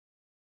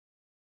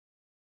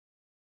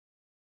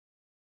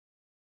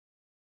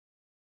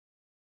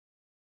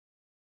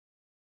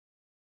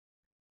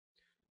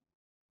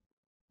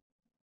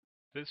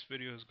This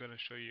video is going to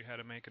show you how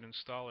to make an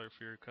installer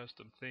for your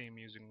custom theme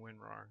using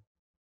winrar.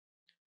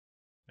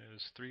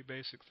 There's three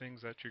basic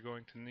things that you're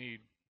going to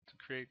need to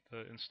create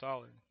the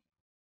installer.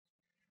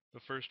 The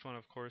first one,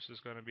 of course,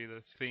 is going to be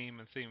the theme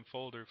and theme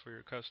folder for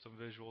your custom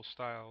visual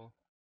style,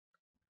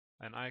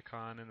 an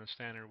icon in the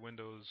standard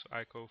Windows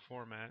ICO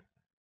format,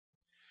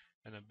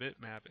 and a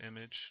bitmap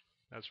image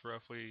that's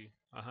roughly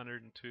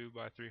 102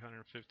 by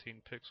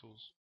 315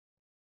 pixels.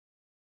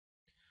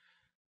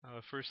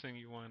 The first thing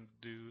you want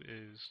to do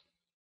is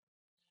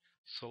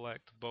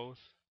select both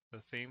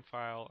the theme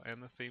file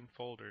and the theme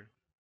folder.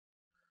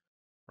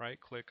 Right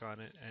click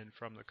on it, and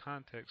from the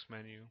context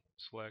menu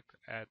select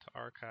Add to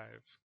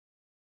Archive.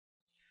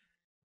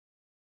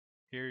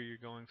 Here you're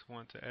going to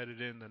want to edit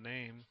in the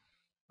name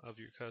of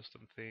your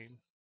custom theme.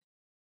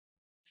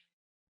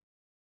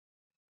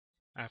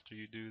 After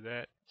you do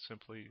that,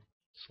 simply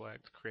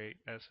select Create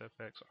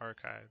SFX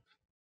Archive.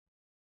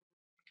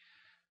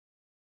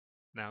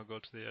 Now go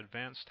to the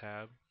Advanced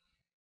tab,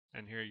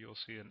 and here you'll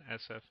see an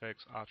SFX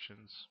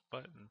Options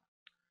button.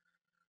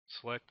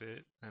 Select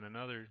it, and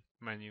another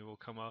menu will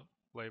come up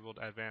labeled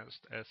Advanced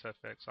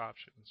SFX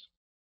Options.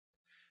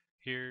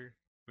 Here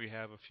we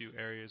have a few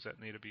areas that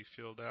need to be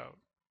filled out.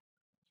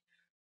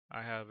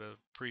 I have a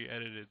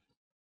pre-edited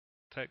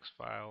text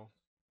file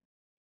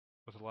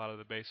with a lot of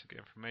the basic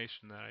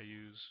information that I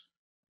use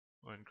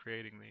when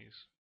creating these.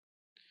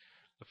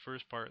 The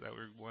first part that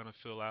we want to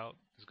fill out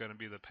is going to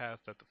be the path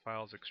that the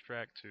files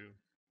extract to.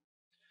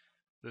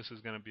 This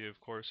is going to be, of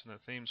course, in the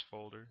themes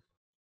folder,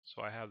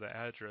 so I have the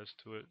address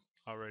to it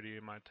already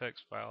in my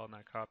text file, and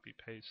I copy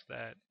paste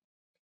that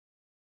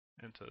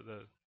into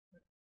the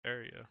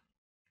area.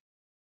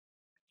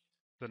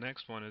 The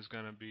next one is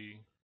going to be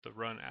the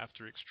run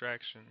after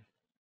extraction.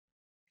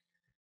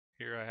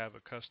 Here I have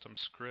a custom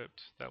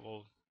script that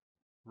will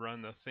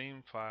run the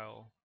theme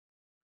file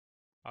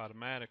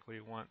automatically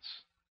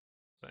once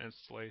the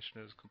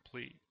installation is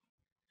complete.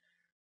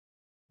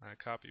 I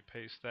copy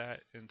paste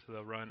that into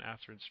the run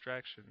after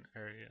extraction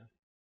area.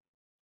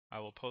 I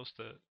will post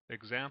an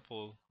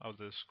example of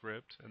this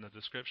script in the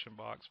description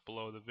box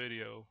below the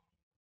video.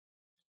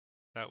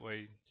 That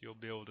way you'll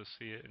be able to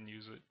see it and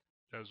use it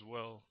as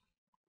well.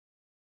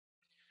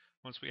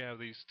 Once we have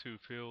these two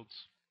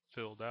fields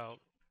filled out,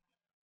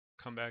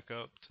 come back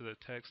up to the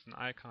text and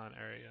icon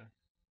area.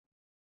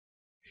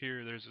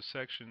 Here there's a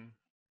section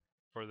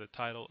for the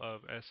title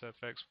of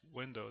SFX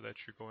window that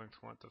you're going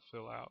to want to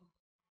fill out.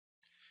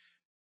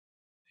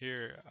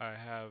 Here I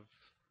have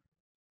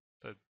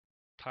the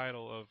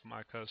title of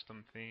my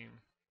custom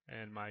theme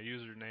and my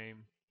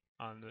username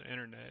on the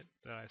internet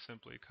that I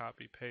simply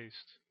copy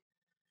paste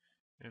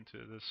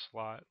into this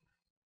slot,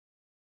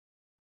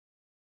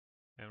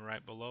 and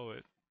right below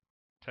it,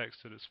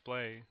 text to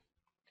display,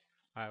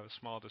 I have a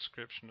small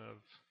description of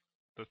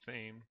the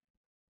theme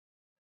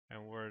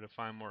and where to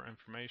find more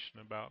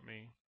information about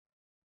me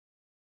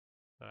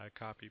that I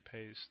copy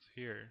paste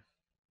here.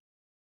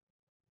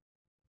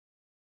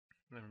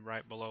 And then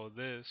right below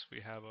this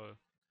we have a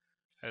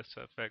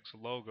SFX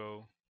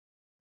logo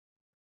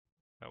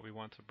that we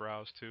want to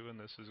browse to, and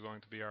this is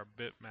going to be our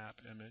bitmap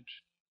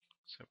image.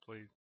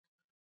 Simply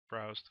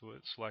browse to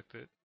it, select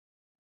it,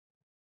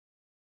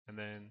 and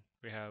then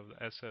we have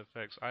the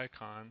SFX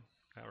icon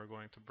that we're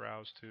going to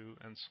browse to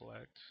and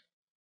select.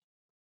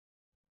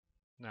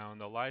 Now in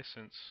the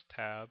license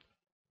tab,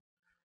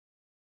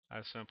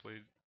 I simply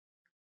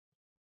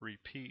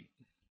repeat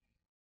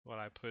what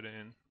I put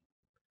in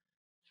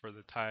for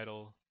the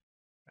title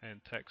and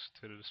text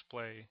to the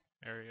display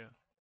area.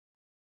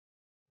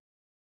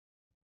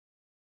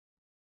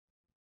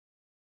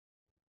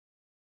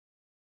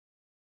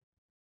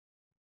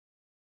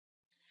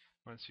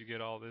 Once you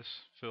get all this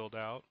filled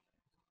out,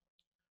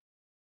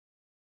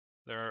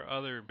 there are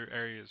other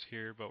areas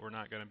here, but we're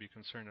not going to be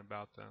concerned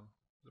about them.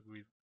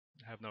 We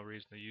have no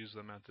reason to use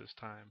them at this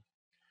time.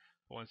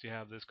 But once you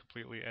have this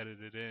completely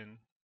edited in,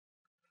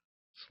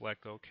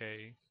 select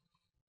OK,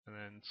 and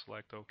then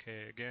select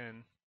OK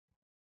again,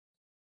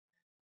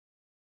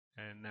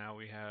 and now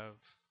we have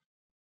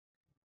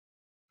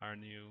our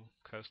new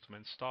custom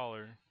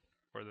installer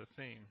for the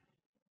theme.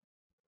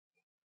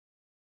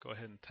 Go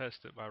ahead and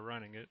test it by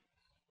running it.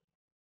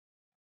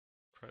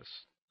 Press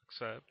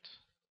accept,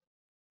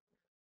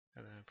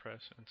 and then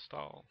press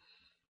install.